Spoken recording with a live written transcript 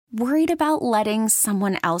Worried about letting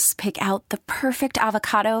someone else pick out the perfect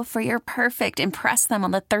avocado for your perfect impress them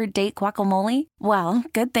on the third date guacamole? Well,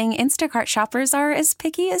 good thing Instacart shoppers are as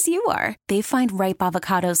picky as you are. They find ripe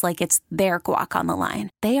avocados like it's their guac on the line.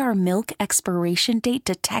 They are milk expiration date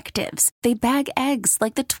detectives. They bag eggs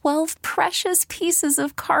like the 12 precious pieces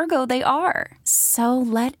of cargo they are. So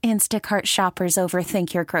let Instacart shoppers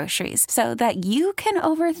overthink your groceries so that you can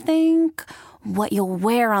overthink what you'll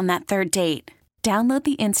wear on that third date. Download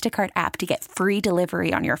the Instacart app to get free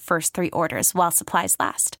delivery on your first 3 orders while supplies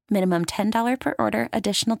last. Minimum $10 per order.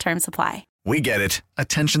 Additional terms apply. We get it.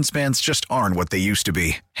 Attention spans just aren't what they used to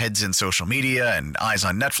be. Heads in social media and eyes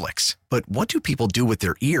on Netflix. But what do people do with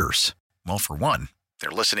their ears? Well, for one, they're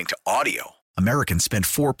listening to audio. Americans spend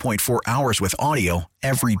 4.4 hours with audio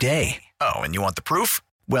every day. Oh, and you want the proof?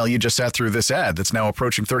 Well, you just sat through this ad that's now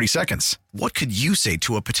approaching 30 seconds. What could you say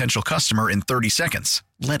to a potential customer in 30 seconds?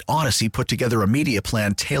 Let Odyssey put together a media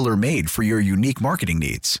plan tailor-made for your unique marketing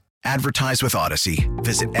needs. Advertise with Odyssey.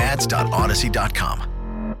 Visit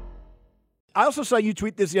ads.odyssey.com. I also saw you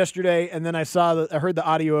tweet this yesterday, and then I heard the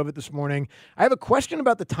audio of it this morning. I have a question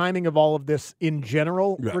about the timing of all of this in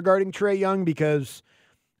general regarding Trae Young, because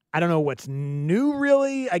I don't know what's new,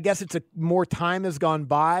 really. I guess it's more time has gone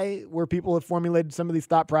by where people have formulated some of these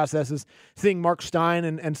thought processes. Seeing Mark Stein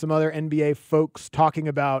and some other NBA folks talking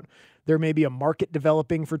about there may be a market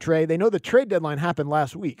developing for Trae. They know the trade deadline happened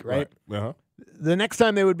last week, right? Uh-huh. The next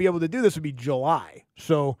time they would be able to do this would be July.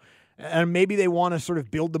 So, and maybe they want to sort of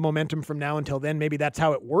build the momentum from now until then. Maybe that's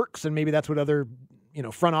how it works, and maybe that's what other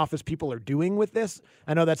front office people are doing with this.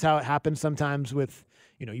 I know that's how it happens sometimes with,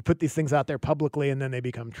 you put these things out there publicly and then they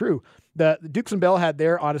become true. The Dukes and Bell had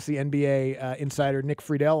their Odyssey NBA insider Nick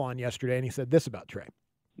Friedel on yesterday, and he said this about Trae.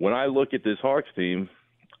 When I look at this Hawks team,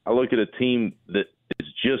 I look at a team that is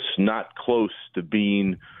just not close to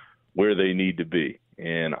being where they need to be.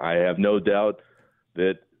 And I have no doubt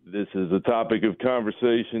that this is a topic of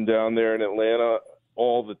conversation down there in Atlanta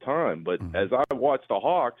all the time. But as I watch the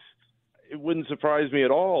Hawks, it wouldn't surprise me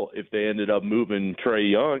at all if they ended up moving Trae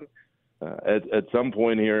Young at some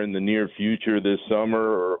point here in the near future this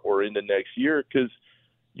summer or into next year, because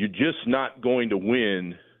you're just not going to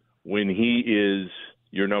win when he is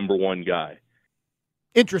your number one guy.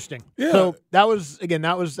 Interesting. Yeah. So that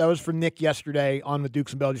was for Nick yesterday on the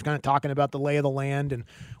Dukes and Bell, just kind of talking about the lay of the land and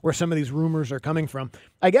where some of these rumors are coming from.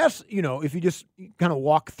 I guess, if you just kind of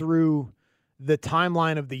walk through the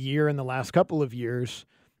timeline of the year in the last couple of years,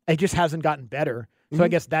 it just hasn't gotten better. So I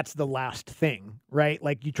guess that's the last thing, right?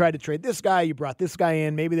 Like, you tried to trade this guy, you brought this guy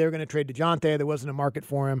in. Maybe they were going to trade DeJounte. There wasn't a market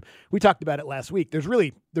for him. We talked about it last week.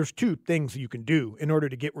 There's 2 things you can do in order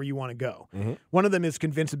to get where you want to go. One of them is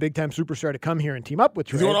convince a big-time superstar to come here and team up with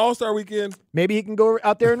Trae. He's on All-Star Weekend. Maybe he can go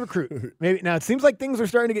out there and recruit. Maybe now it seems like things are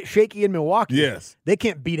starting to get shaky in Milwaukee. Yes. They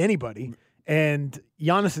can't beat anybody. And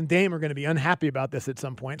Giannis and Dame are going to be unhappy about this at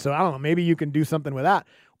some point. So I don't know. Maybe you can do something with that.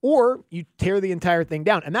 Or you tear the entire thing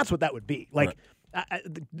down. And that's what that would be. Like, right.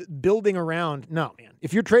 Building around, no, man.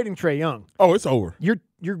 If you're trading Trae Young, it's over.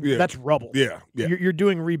 That's rubble. Yeah. You're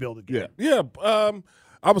doing rebuild again. Yeah.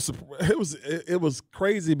 I was surprised. It was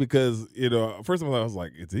crazy because first of all I was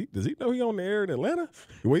like, does he know he on the air in Atlanta?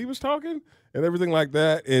 The way he was talking and everything like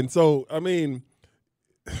that. And so I mean,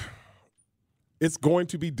 it's going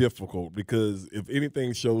to be difficult because if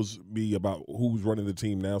anything shows me about who's running the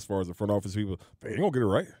team now, as far as the front office people, they ain't gonna get it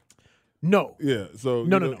right. No. Yeah. So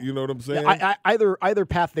no. You know what I'm saying? Yeah, either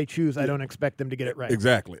path they choose, I don't expect them to get it right.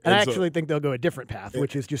 Exactly. And I actually think they'll go a different path,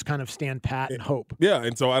 which is just kind of stand pat and hope. Yeah,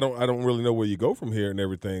 and so I don't really know where you go from here and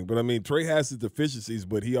everything. But I mean, Trae has his deficiencies,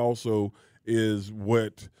 but he also is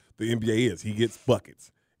what the NBA is. He gets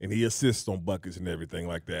buckets and he assists on buckets and everything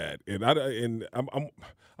like that. And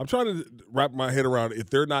I'm trying to wrap my head around if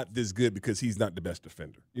they're not this good because he's not the best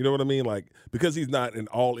defender. You know what I mean? Like, because he's not an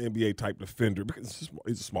all-NBA type defender, because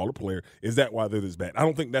he's a smaller player, is that why they're this bad? I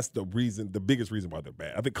don't think that's the biggest reason why they're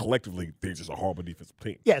bad. I think collectively they're just a horrible defensive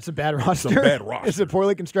team. Yeah, it's a bad roster. It's a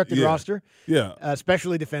poorly constructed roster. Yeah.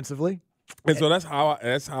 Especially defensively. And so that's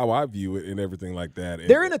how I view it and everything like that. And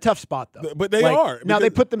they're in a tough spot, though. But they are. Now, they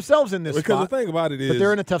put themselves in this spot. Because the thing about it is, but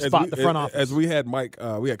they're in a tough spot, the front office. As we had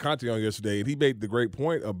we had Conte on yesterday, and he made the great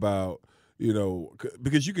point about,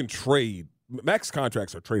 because you can trade. Max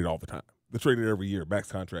contracts are traded all the time. They're traded every year. Max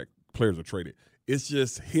contract players are traded. It's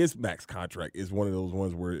just his max contract is one of those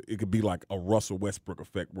ones where it could be like a Russell Westbrook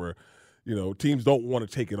effect where, teams don't want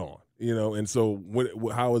to take it on. And so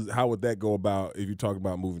how would that go about if you talk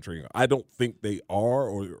about moving Trae? I don't think they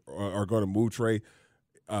are going to move Trae.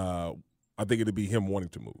 I think it'd be him wanting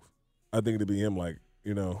to move. I think it'd be him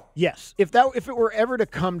Yes, if it were ever to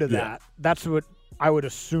come to that, that's what I would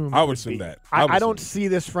assume. I would assume that. I don't see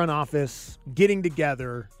this front office getting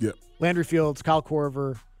together. Yep. Landry Fields, Kyle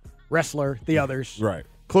Korver, Wrestler, the others. Right.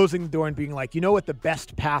 Closing the door and being like, you know what the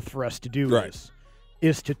best path for us to do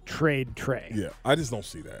is to trade Trae. Yeah, I just don't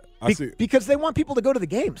see that. Because they want people to go to the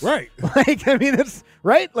games. Right. Like, I mean, it's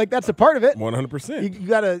right. Like, that's a part of it. 100%. You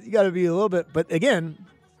gotta be a little bit. But again,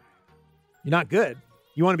 you're not good.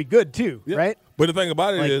 You want to be good too, right? But the thing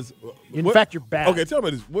about it is, in fact, you're bad. Okay, tell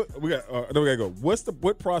me this. We gotta go.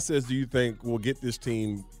 What process do you think will get this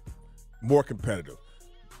team more competitive,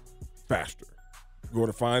 faster? Going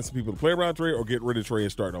to find some people to play around Trae, or get rid of Trae and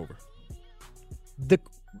start over? The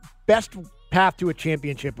best path to a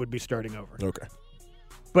championship would be starting over. Okay.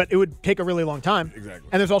 But it would take a really long time. Exactly.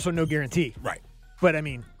 And there's also no guarantee. Right. But I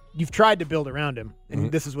mean, you've tried to build around him, and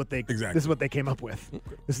this is what they came up with.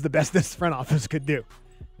 Okay. This is the best this front office could do.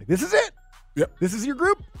 Like, this is it. Yep. This is your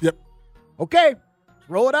group. Yep. Okay.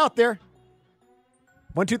 Roll it out there.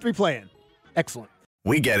 1, 2, 3, play in. Excellent.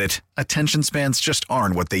 We get it. Attention spans just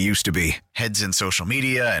aren't what they used to be. Heads in social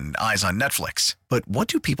media and eyes on Netflix. But what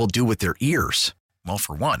do people do with their ears? Well,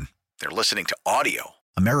 for one, they're listening to audio.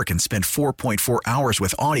 Americans spend 4.4 hours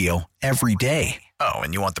with audio every day. Oh,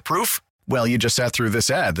 and you want the proof? Well, you just sat through this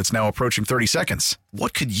ad that's now approaching 30 seconds.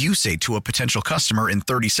 What could you say to a potential customer in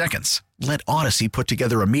 30 seconds? Let Odyssey put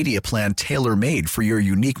together a media plan tailor-made for your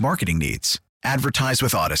unique marketing needs. Advertise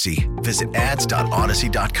with Odyssey. Visit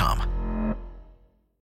ads.odyssey.com.